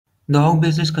The Hawk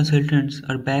Business Consultants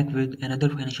are back with another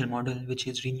financial model, which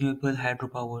is Renewable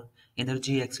Hydropower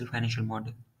Energy Excel financial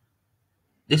model.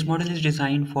 This model is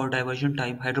designed for diversion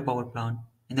type hydropower plant.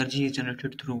 Energy is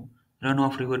generated through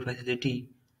runoff river facility,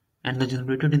 and the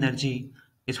generated energy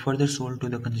is further sold to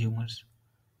the consumers.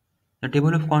 The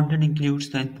table of content includes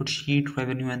the input sheet,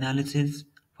 revenue analysis,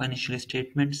 financial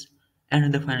statements, and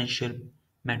other financial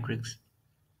metrics.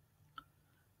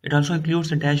 It also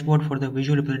includes a dashboard for the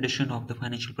visual representation of the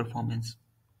financial performance.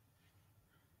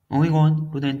 Moving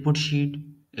on to the input sheet,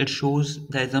 it shows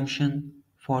the assumption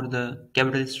for the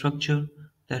capital structure,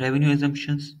 the revenue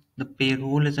assumptions, the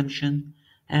payroll assumption,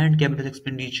 and capital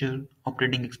expenditure,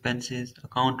 operating expenses,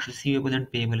 account receivable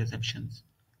and payable assumptions.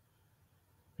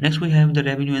 Next, we have the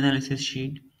revenue analysis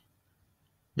sheet.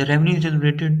 The revenue is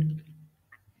generated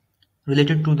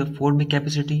related to the forming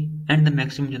capacity and the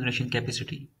maximum generation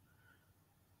capacity.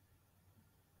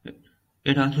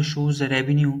 It also shows the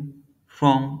revenue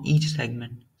from each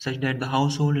segment, such that the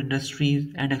household,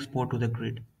 industries, and export to the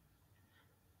grid.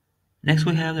 Next,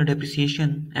 we have the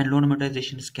depreciation and loan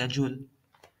amortization schedule.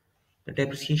 The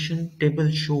depreciation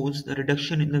table shows the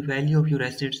reduction in the value of your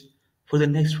assets for the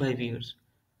next 5 years,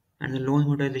 and the loan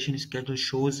amortization schedule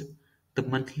shows the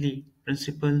monthly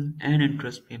principal and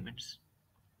interest payments.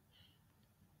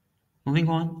 Moving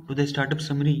on to the startup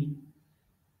summary.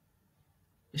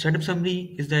 The startup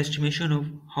summary is the estimation of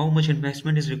how much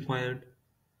investment is required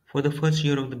for the first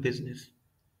year of the business.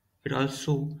 It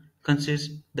also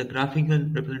consists the graphical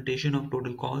representation of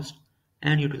total cost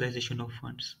and utilization of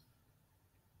funds.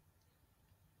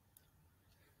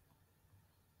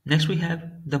 Next, we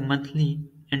have the monthly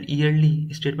and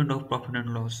yearly statement of profit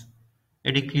and loss.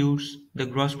 It includes the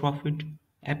gross profit,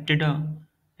 EBITDA,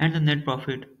 and the net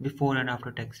profit before and after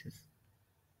taxes.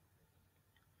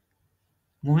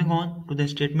 Moving on to the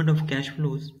statement of cash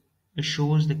flows, it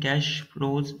shows the cash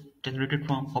flows generated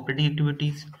from operating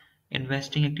activities,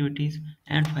 investing activities,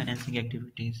 and financing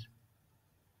activities.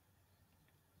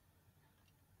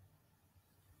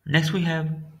 Next, we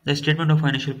have the statement of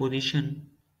financial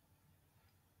position.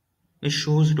 It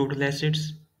shows total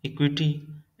assets, equity,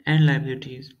 and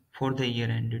liabilities for the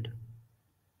year ended.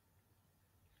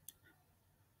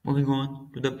 Moving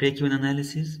on to the break-even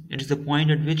analysis, it is the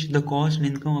point at which the cost and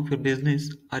income of your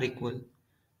business are equal.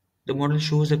 The model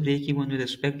shows a break-even with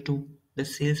respect to the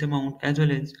sales amount as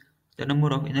well as the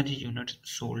number of energy units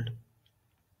sold.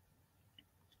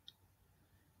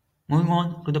 Moving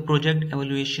on to the project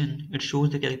evaluation, it shows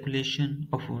the calculation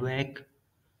of WACC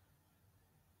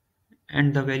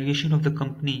and the valuation of the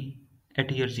company at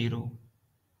year zero.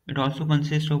 It also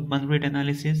consists of burn rate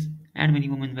analysis and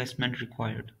minimum investment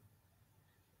required.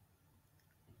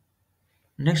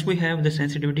 Next, we have the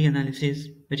sensitivity analysis,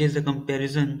 which is the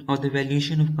comparison of the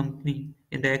valuation of company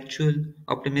in the actual,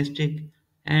 optimistic,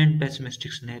 and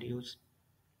pessimistic scenarios.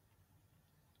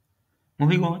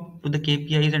 Moving on to the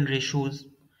KPIs and ratios.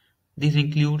 These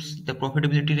includes the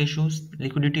profitability ratios,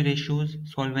 liquidity ratios,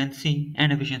 solvency,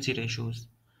 and efficiency ratios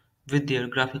with their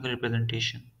graphical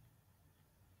representation.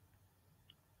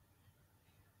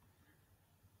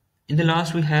 In the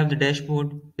last, we have the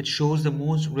dashboard, which shows the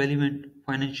most relevant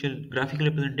financial graphical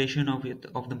representation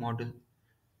of the model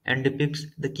and depicts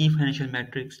the key financial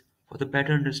metrics for the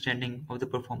better understanding of the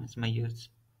performance measures.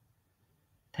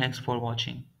 Thanks for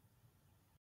watching.